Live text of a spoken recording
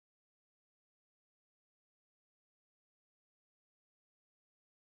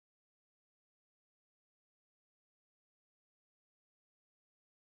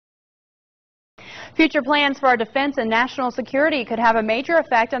Future plans for our defense and national security could have a major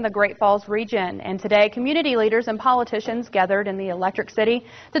effect on the Great Falls region. And today, community leaders and politicians gathered in the Electric City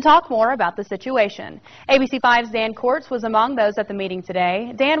to talk more about the situation. ABC 5's Dan Courts was among those at the meeting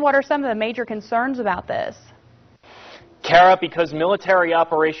today. Dan, what are some of the major concerns about this? Kara, because military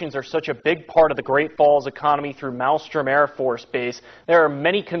operations are such a big part of the Great Falls economy through Malmstrom Air Force Base, there are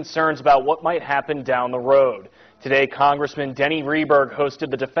many concerns about what might happen down the road. Today, Congressman Denny Rehberg hosted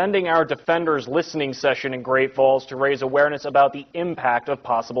the Defending Our Defenders listening session in Great Falls to raise awareness about the impact of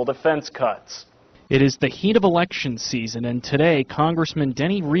possible defense cuts. It is the heat of election season, and today, Congressman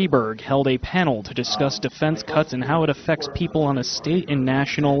Denny Rehberg held a panel to discuss defense cuts and how it affects people on a state and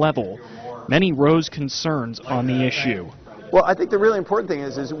national level. Many rose concerns on the issue. Well, I think the really important thing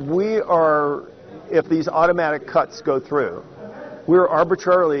is if these automatic cuts go through, we're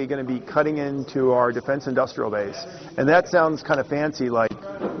arbitrarily going to be cutting into our defense industrial base. And that sounds kind of fancy, like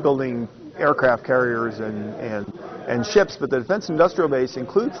building aircraft carriers and ships, but the defense industrial base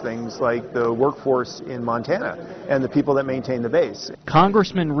includes things like the workforce in Montana and the people that maintain the base.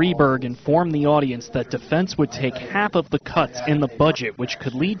 Congressman Rehberg informed the audience that defense would take half of the cuts in the budget, which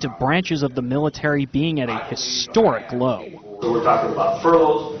could lead to branches of the military being at a historic low. So we're talking about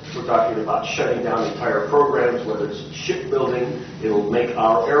furloughs, we're talking about shutting down entire programs, whether it's shipbuilding. It'll make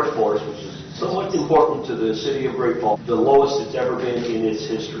our Air Force, which is somewhat important to the city of Great Falls, the lowest it's ever been in its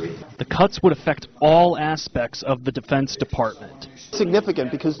history. The cuts would affect all aspects of the Defense Department.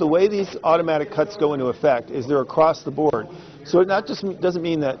 Significant because the way these automatic cuts go into effect is they're across the board. So it not just doesn't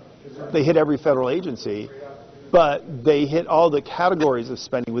mean that they hit every federal agency, but they hit all the categories of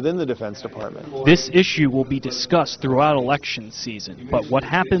spending within the Defense Department. This issue will be discussed throughout election season, but what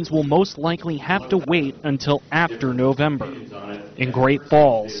happens will most likely have to wait until after November. In Great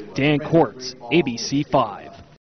Falls, Dan Courts, ABC 5.